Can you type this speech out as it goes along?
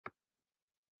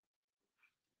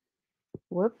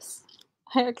Whoops.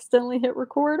 I accidentally hit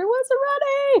record. I wasn't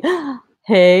ready.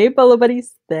 Hey, Bolo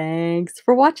Buddies. Thanks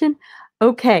for watching.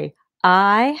 Okay,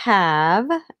 I have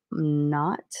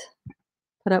not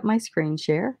put up my screen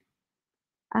share.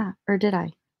 Or did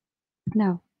I?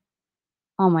 No.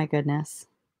 Oh my goodness.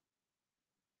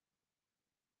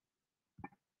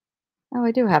 Oh,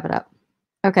 I do have it up.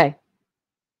 Okay.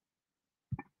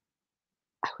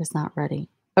 I was not ready.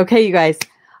 Okay, you guys.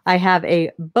 I have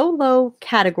a Bolo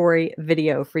category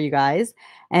video for you guys,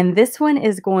 and this one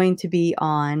is going to be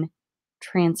on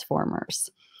Transformers.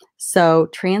 So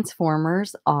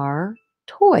Transformers are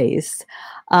toys.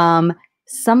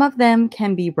 Some of them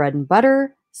can be bread and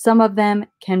butter. Some of them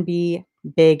can be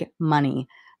big money.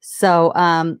 So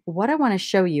what I want to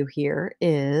show you here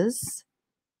is,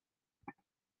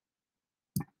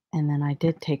 and then I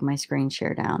did take my screen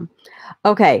share down.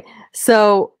 Okay,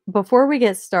 so before we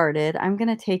get started, I'm going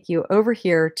to take you over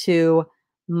here to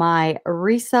my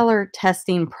reseller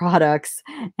testing products,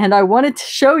 and I wanted to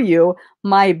show you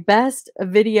my best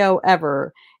video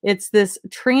ever. It's this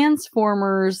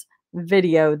Transformers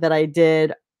video that I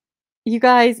did. You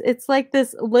guys, it's like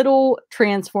this little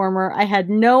Transformer. I had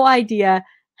no idea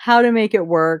how to make it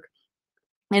work.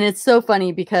 And it's so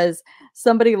funny because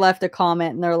somebody left a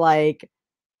comment and they're like,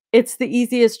 it's the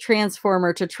easiest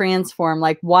transformer to transform.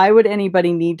 Like, why would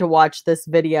anybody need to watch this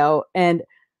video? And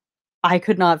I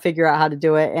could not figure out how to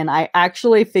do it. And I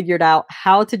actually figured out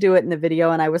how to do it in the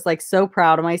video. And I was like so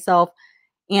proud of myself.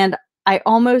 And I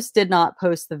almost did not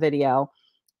post the video.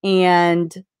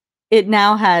 And it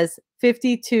now has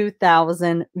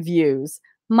 52,000 views.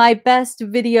 My best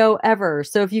video ever.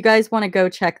 So if you guys want to go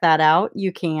check that out,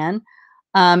 you can.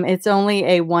 It's only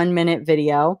a 1-minute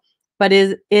video. But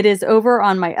it is over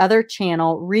on my other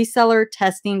channel, Reseller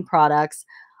Testing Products.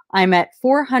 I'm at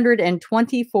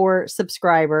 424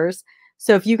 subscribers.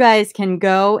 So if you guys can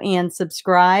go and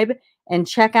subscribe and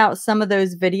check out some of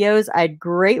those videos, I'd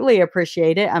greatly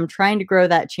appreciate it. I'm trying to grow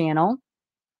that channel.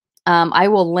 I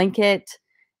will link it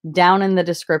down in the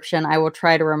description. I will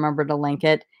try to remember to link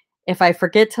it. If I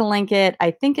forget to link it, I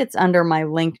think it's under my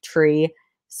link tree,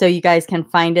 so you guys can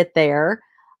find it there.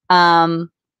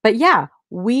 But yeah.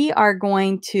 We are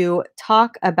going to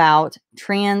talk about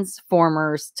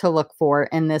Transformers to look for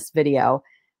in this video.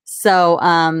 So,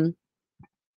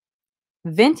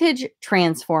 vintage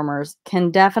Transformers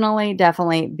can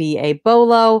definitely be a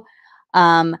Bolo.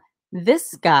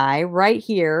 This guy right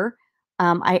here,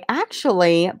 I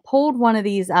actually pulled one of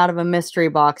these out of a mystery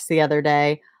box the other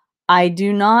day. I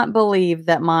do not believe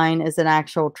that mine is an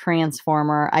actual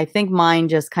Transformer. I think mine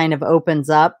just kind of opens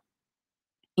up,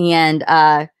 and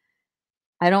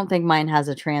I don't think mine has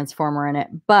a transformer in it,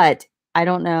 but I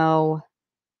don't know.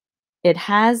 It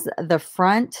has the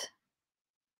front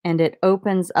and it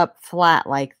opens up flat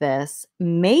like this.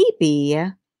 Maybe,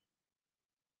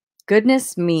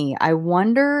 goodness me, I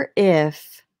wonder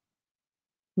if,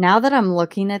 now that I'm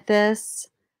looking at this,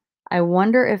 I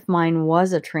wonder if mine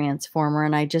was a transformer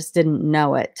and I just didn't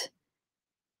know it.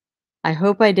 I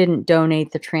hope I didn't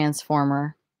donate the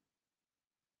transformer.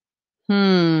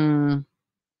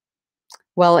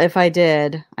 Well, if I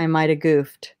did, I might have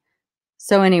goofed.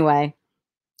 So anyway,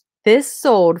 this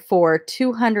sold for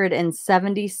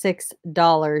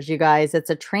 $276, you guys. It's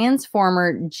a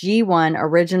Transformer G1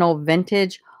 original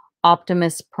vintage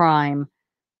Optimus Prime.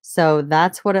 So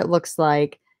that's what it looks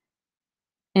like.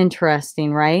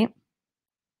 Interesting, right?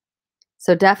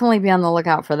 So definitely be on the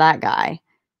lookout for that guy.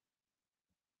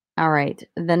 All right,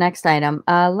 the next item.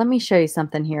 Let me show you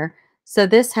something here. So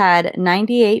this had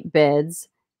 98 bids.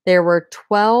 There were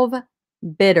 12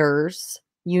 bidders,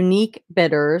 unique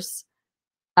bidders.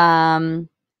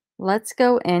 Let's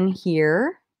go in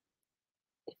here.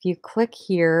 If you click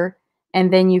here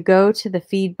and then you go to the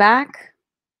feedback,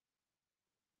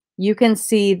 you can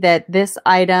see that this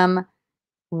item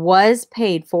was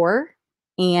paid for,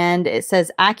 and it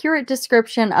says accurate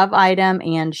description of item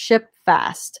and ship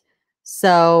fast.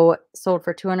 So sold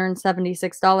for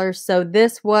 $276. So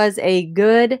this was a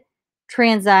good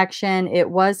transaction. It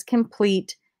was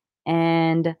complete,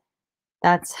 and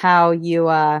that's how you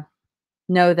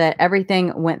know that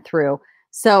everything went through.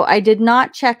 So I did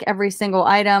not check every single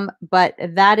item, but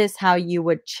that is how you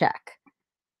would check.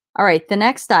 All right, the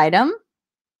next item.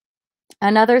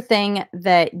 Another thing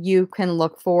that you can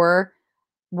look for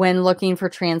when looking for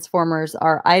Transformers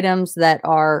are items that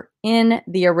are in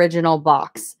the original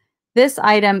box. This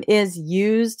item is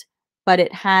used, but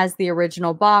it has the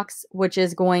original box, which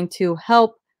is going to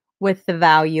help with the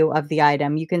value of the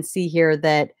item. You can see here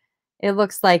that it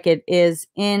looks like it is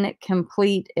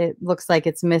incomplete. It looks like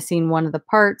it's missing one of the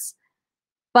parts,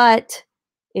 but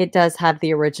it does have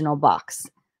the original box.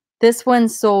 This one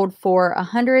sold for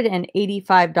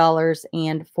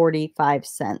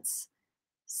 $185.45.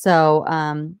 So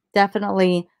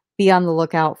definitely be on the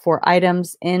lookout for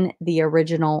items in the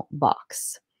original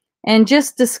box. And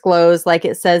just disclose, like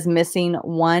it says, missing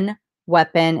one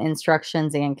weapon,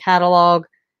 instructions, and catalog.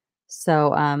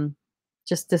 So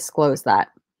just disclose that.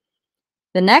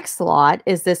 The next lot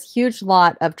is this huge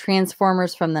lot of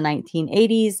Transformers from the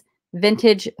 1980s,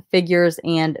 vintage figures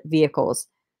and vehicles.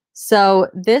 So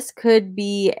this could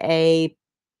be a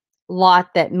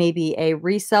lot that maybe a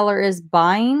reseller is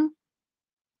buying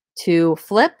to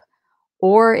flip,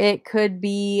 or it could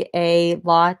be a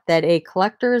lot that a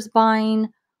collector is buying,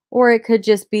 or it could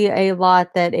just be a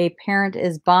lot that a parent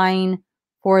is buying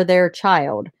for their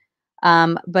child.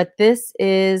 But this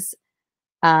is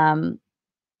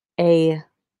a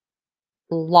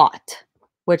lot,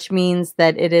 which means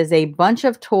that it is a bunch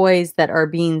of toys that are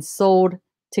being sold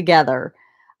together.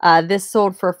 This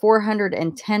sold for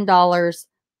 $410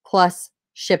 plus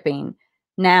shipping.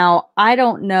 Now, I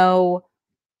don't know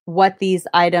what these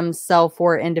items sell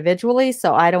for individually,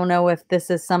 so I don't know if this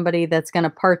is somebody that's going to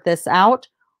part this out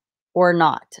or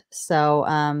not. So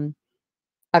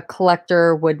a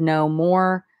collector would know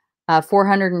more.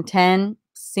 410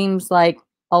 seems like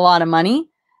a lot of money.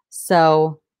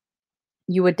 So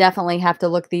you would definitely have to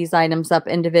look these items up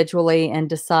individually and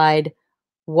decide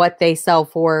what they sell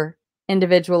for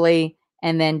individually,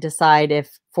 and then decide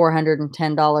if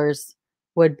 $410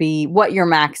 would be what your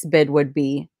max bid would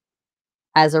be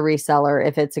as a reseller,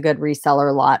 if it's a good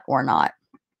reseller lot or not.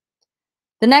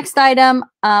 The next item,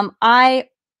 I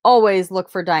always look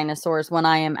for dinosaurs when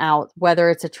I am out, whether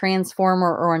it's a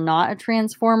transformer or not a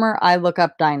transformer. I look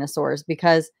up dinosaurs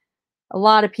because a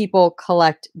lot of people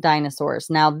collect dinosaurs.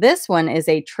 Now, this one is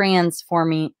a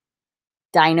transforming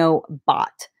dino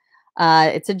bot.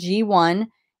 It's a G1,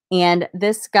 and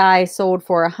this guy sold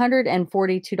for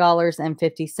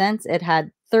 $142.50. It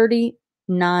had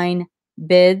 39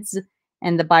 bids,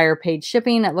 and the buyer paid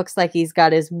shipping. It looks like he's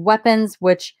got his weapons,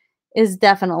 which is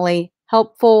definitely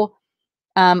helpful.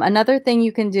 Another thing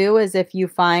you can do is if you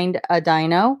find a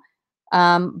dino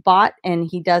bot and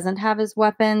he doesn't have his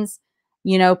weapons,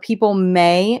 you know, people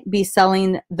may be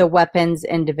selling the weapons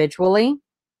individually.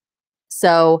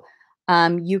 So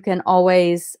you can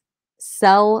always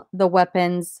sell the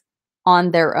weapons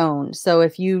on their own. So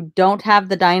if you don't have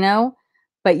the dino,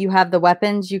 but you have the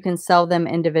weapons, you can sell them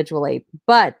individually.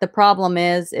 But the problem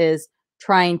is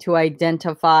trying to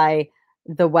identify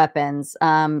the weapons.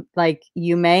 Like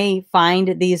you may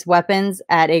find these weapons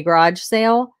at a garage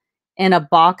sale in a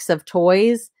box of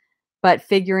toys, but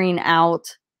figuring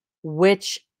out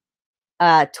which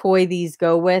toy these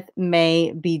go with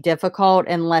may be difficult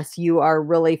unless you are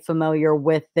really familiar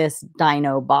with this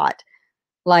dino bot.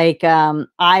 Like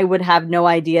I would have no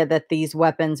idea that these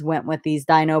weapons went with these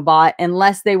dino bot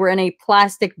unless they were in a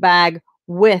plastic bag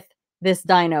with this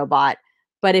dino bot.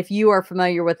 But if you are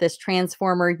familiar with this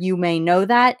transformer, you may know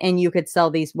that, and you could sell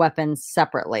these weapons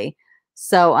separately.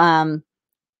 So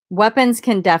weapons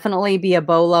can definitely be a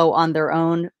bolo on their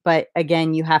own, but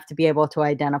again, you have to be able to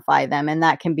identify them, and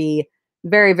that can be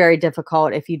very, very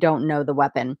difficult if you don't know the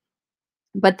weapon.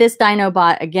 But this dino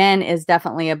bot, again, is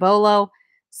definitely a bolo.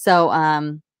 So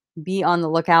be on the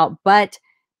lookout, but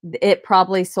it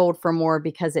probably sold for more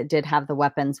because it did have the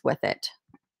weapons with it.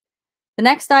 The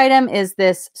next item is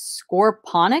this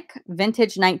Scorponic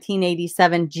vintage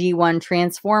 1987 G1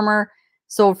 Transformer,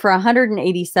 sold for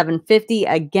 $187.50.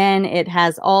 Again, it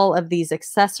has all of these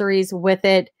accessories with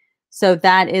it, so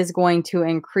that is going to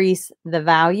increase the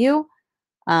value.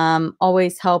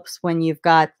 Always helps when you've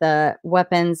got the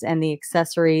weapons and the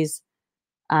accessories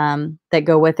that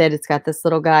go with it. It's got this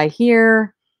little guy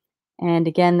here. And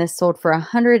again, this sold for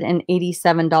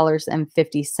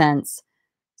 $187.50.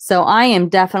 So I am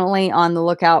definitely on the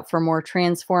lookout for more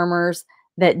Transformers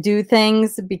that do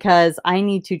things, because I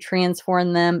need to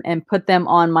transform them and put them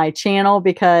on my channel,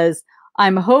 because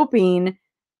I'm hoping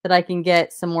that I can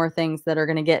get some more things that are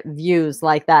going to get views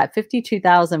like that.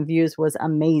 52,000 views was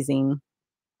amazing.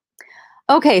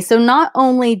 Okay, so not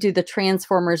only do the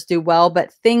Transformers do well,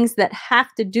 but things that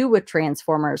have to do with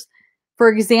Transformers. For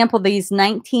example, these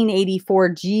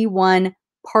 1984 G1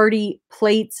 party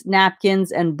plates,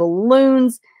 napkins, and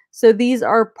balloons. So these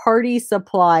are party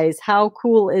supplies. How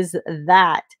cool is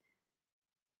that?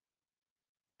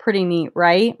 Pretty neat,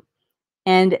 right?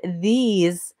 And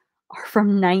these are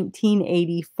from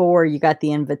 1984. You got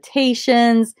the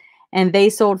invitations, and they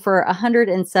sold for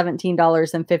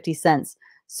 $117.50.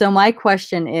 So my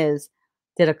question is,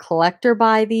 did a collector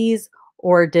buy these,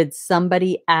 or did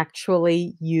somebody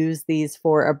actually use these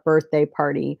for a birthday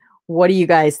party? What do you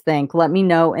guys think? Let me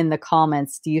know in the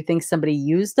comments. Do you think somebody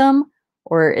used them,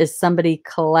 or is somebody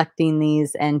collecting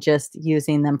these and just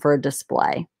using them for a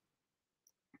display?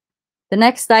 The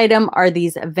next item are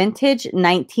these vintage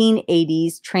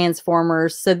 1980s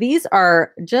Transformers. So these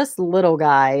are just little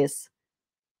guys.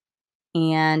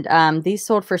 And these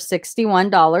sold for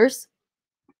 $61.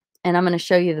 And I'm going to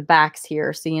show you the backs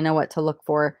here so you know what to look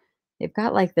for. They've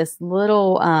got like this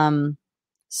little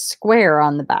square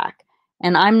on the back.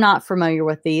 And I'm not familiar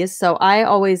with these, so I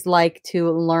always like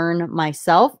to learn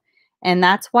myself. And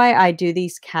that's why I do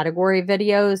these category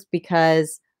videos,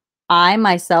 because I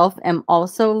myself am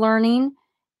also learning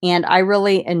and I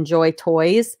really enjoy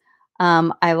toys.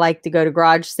 I like to go to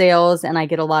garage sales and I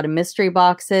get a lot of mystery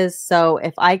boxes. So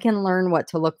if I can learn what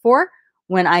to look for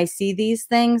when I see these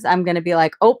things, I'm going to be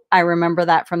like, oh, I remember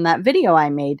that from that video I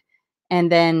made.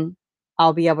 And then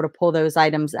I'll be able to pull those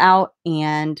items out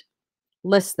and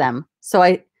list them.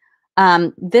 So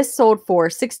this sold for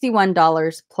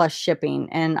 $61 plus shipping.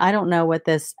 And I don't know what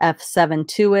this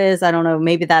F72 is. I don't know.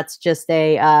 Maybe that's just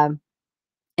a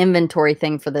inventory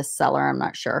thing for this seller. I'm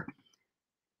not sure.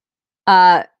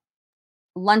 Lunchbox.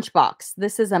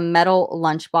 This is a metal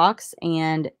lunchbox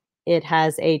and it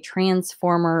has a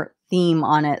Transformer theme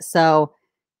on it. So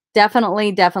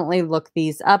definitely look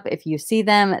these up if you see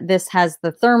them. This has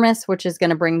the thermos, which is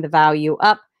going to bring the value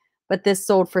up, but this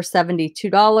sold for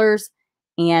 $72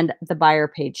 and the buyer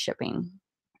paid shipping.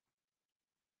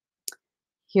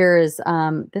 Here is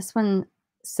this one.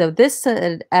 So this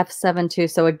said F72.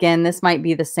 So again, this might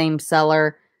be the same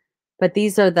seller, but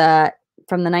these are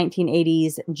from the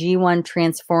 1980s G1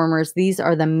 Transformers. These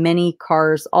are the mini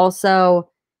cars also.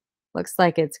 Looks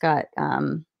like it's got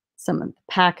some of the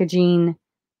packaging,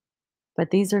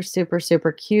 but these are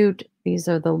super cute. These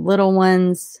are the little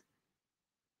ones.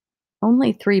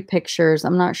 Only 3 pictures.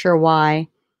 I'm not sure why.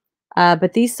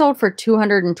 But these sold for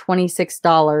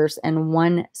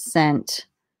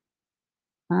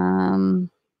 $226.01.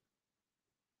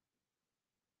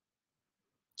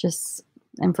 Just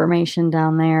information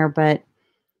down there, but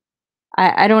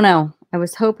I don't know. I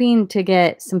was hoping to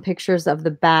get some pictures of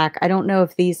the back. I don't know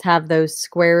if these have those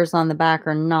squares on the back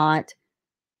or not.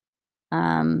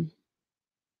 I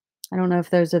don't know if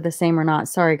those are the same or not.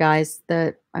 Sorry, guys.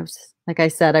 Like I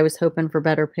said, I was hoping for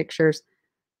better pictures.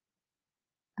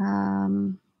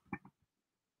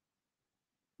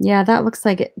 Yeah, that looks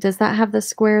like it. Does that have the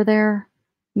square there?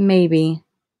 Maybe.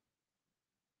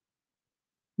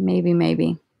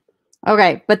 Maybe.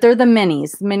 Okay, but they're the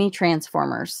mini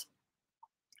Transformers.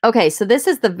 Okay, so this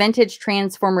is the Vintage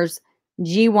Transformers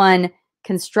G1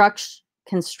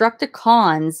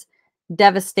 Constructicons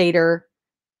Devastator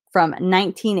from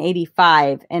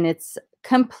 1985, and it's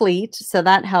complete, so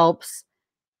that helps.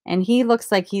 And he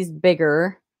looks like he's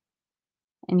bigger,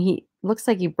 and he looks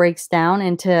like he breaks down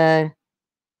into,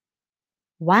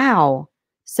 wow.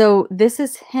 So this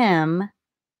is him,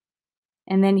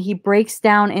 and then he breaks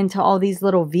down into all these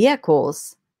little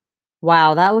vehicles.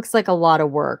 Wow, that looks like a lot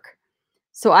of work.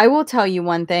 So I will tell you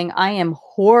one thing. I am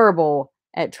horrible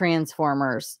at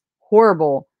Transformers.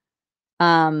 Horrible.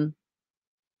 I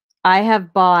have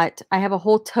a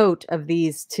whole tote of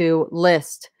these to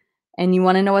list. And you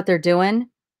want to know what they're doing?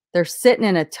 They're sitting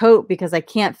in a tote because I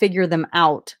can't figure them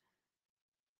out.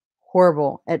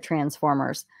 Horrible at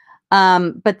Transformers.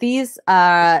 But this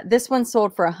one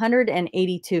sold for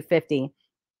 $182.50.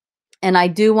 And I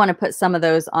do want to put some of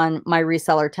those on my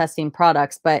reseller testing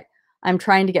products, but I'm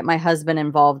trying to get my husband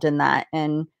involved in that.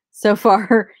 And so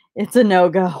far it's a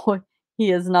no-go. He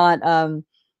is not,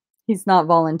 he's not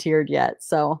volunteered yet.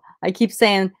 So I keep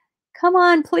saying, come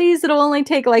on, please. It'll only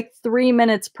take like 3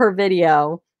 minutes per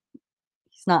video.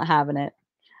 He's not having it.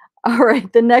 All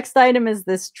right. The next item is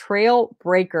this Trail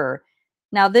Breaker.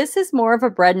 Now this is more of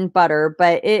a bread and butter,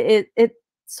 but it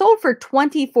sold for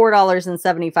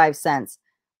 $24.75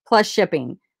 plus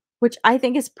shipping, which I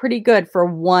think is pretty good for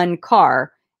one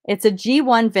car. It's a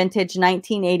G1 Vintage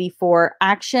 1984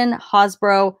 Action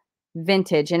Hasbro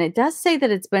Vintage, and it does say that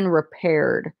it's been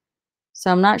repaired. So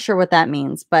I'm not sure what that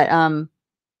means, but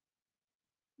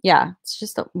yeah, it's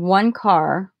just one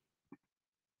car.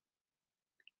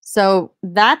 So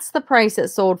that's the price it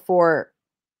sold for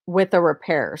with a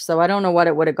repair. So I don't know what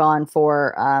it would have gone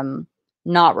for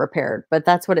not repaired, but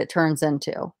that's what it turns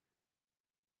into.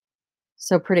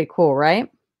 So pretty cool,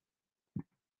 right?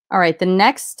 All right, the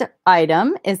next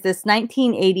item is this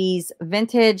 1980s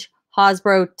vintage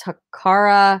Hasbro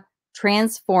Takara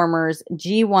Transformers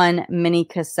G1 mini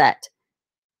cassette.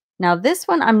 Now this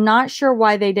one, I'm not sure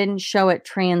why they didn't show it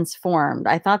transformed.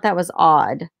 I thought that was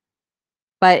odd,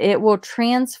 but it will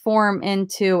transform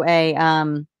into a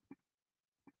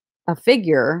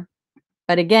figure.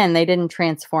 But again, they didn't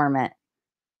transform it.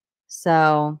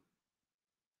 So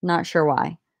not sure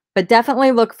why. But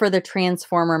definitely look for the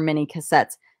Transformer mini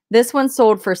cassettes. This one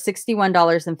sold for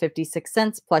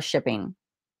 $61.56 plus shipping.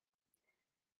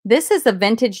 This is the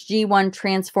Vintage G1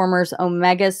 Transformers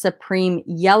Omega Supreme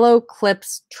Yellow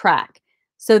Clips Track.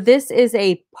 So this is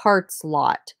a parts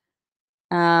lot.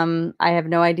 I have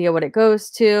no idea what it goes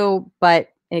to, but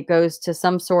it goes to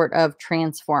some sort of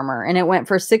transformer, and it went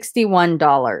for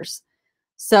 $61.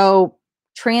 So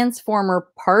transformer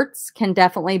parts can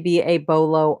definitely be a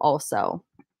BOLO also.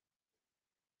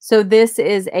 So this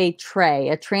is a tray,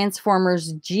 a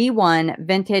Transformers G1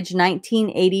 Vintage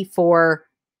 1984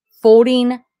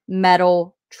 folding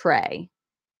metal tray.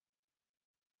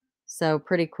 So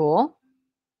pretty cool.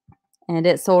 And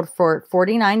it sold for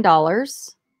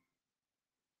 $49.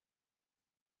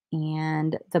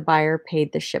 And the buyer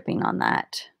paid the shipping on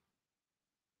that.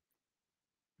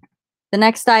 The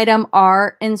next item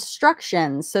are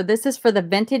instructions. So this is for the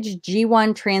Vintage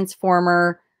G1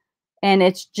 Transformer, and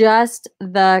it's just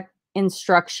the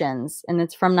instructions, and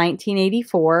it's from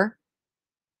 1984.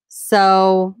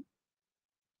 So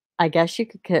I guess you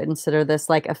could consider this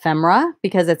like ephemera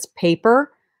because it's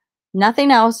paper,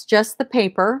 nothing else, just the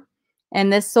paper.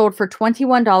 And this sold for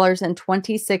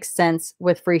 $21.26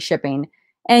 with free shipping.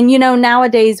 And you know,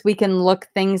 nowadays we can look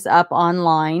things up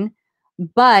online,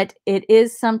 but it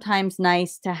is sometimes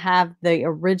nice to have the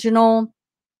original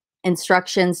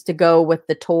instructions to go with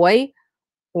the toy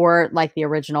or like the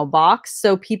original box.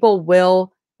 So people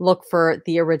will look for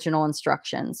the original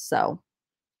instructions. So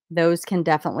those can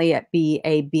definitely be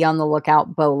on the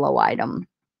lookout BOLO item.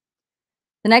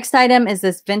 The next item is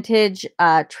this Vintage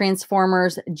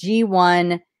Transformers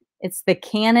G1. It's the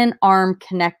cannon arm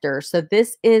connector. So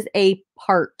this is a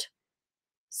part.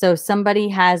 So somebody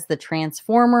has the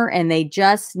transformer and they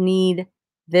just need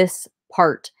this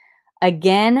part.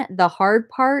 Again, the hard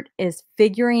part is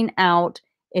figuring out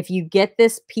if you get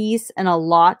this piece in a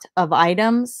lot of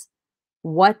items,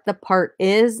 what the part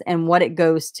is and what it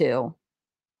goes to.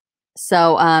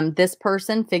 So this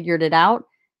person figured it out.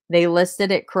 They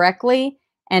listed it correctly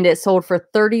and it sold for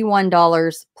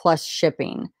 $31 plus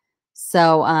shipping.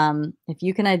 So if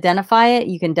you can identify it,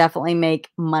 you can definitely make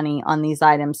money on these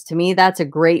items. To me, that's a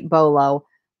great BOLO.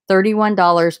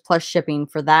 $31 plus shipping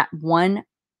for that one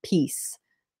piece.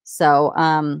 So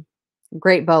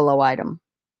great BOLO item.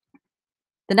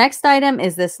 The next item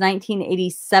is this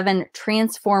 1987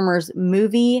 Transformers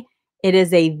movie. It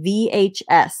is a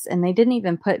VHS, and they didn't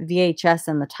even put VHS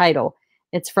in the title.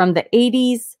 It's from the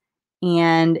 80s,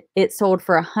 and it sold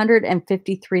for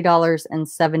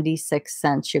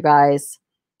 $153.76, you guys.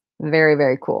 Very,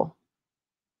 very cool.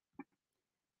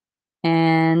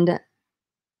 And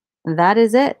that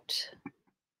is it.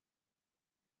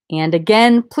 And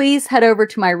again, please head over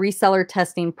to my reseller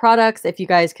testing products. If you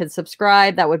guys could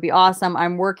subscribe, that would be awesome.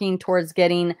 I'm working towards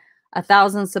getting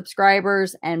 1,000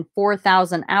 subscribers and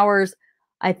 4,000 hours.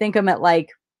 I think I'm at like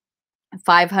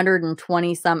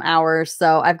 520 some hours.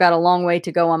 So I've got a long way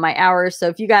to go on my hours. So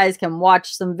if you guys can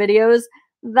watch some videos,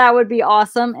 that would be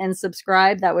awesome. And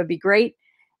subscribe, that would be great.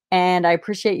 And I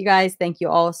appreciate you guys. Thank you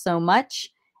all so much.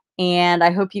 And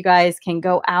I hope you guys can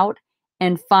go out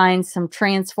and find some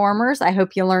Transformers. I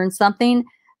hope you learned something.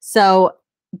 So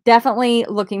definitely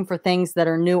looking for things that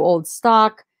are new, old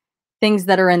stock, things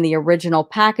that are in the original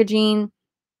packaging.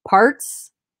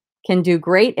 Parts can do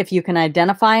great if you can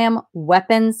identify them.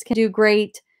 Weapons can do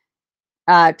great.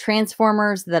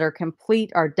 Transformers that are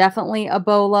complete are definitely a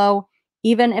BOLO.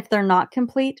 Even if they're not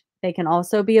complete, they can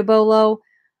also be a BOLO.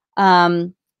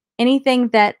 Anything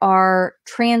that are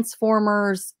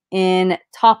Transformers in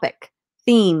topic,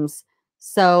 themes.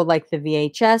 So like the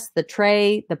VHS, the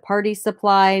tray, the party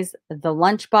supplies, the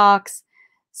lunchbox.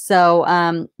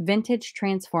 So vintage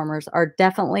Transformers are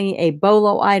definitely a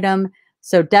BOLO item.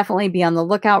 So definitely be on the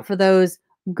lookout for those.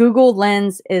 Google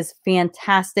Lens is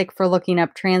fantastic for looking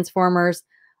up Transformers.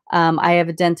 I have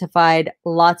identified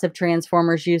lots of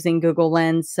Transformers using Google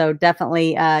Lens. So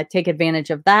definitely take advantage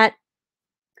of that.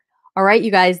 All right, you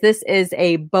guys, this is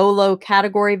a BOLO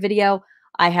category video.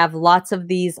 I have lots of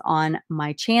these on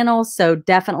my channel, so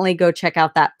definitely go check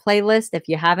out that playlist if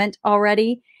you haven't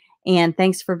already. And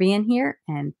thanks for being here,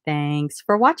 and thanks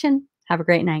for watching. Have a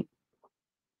great night.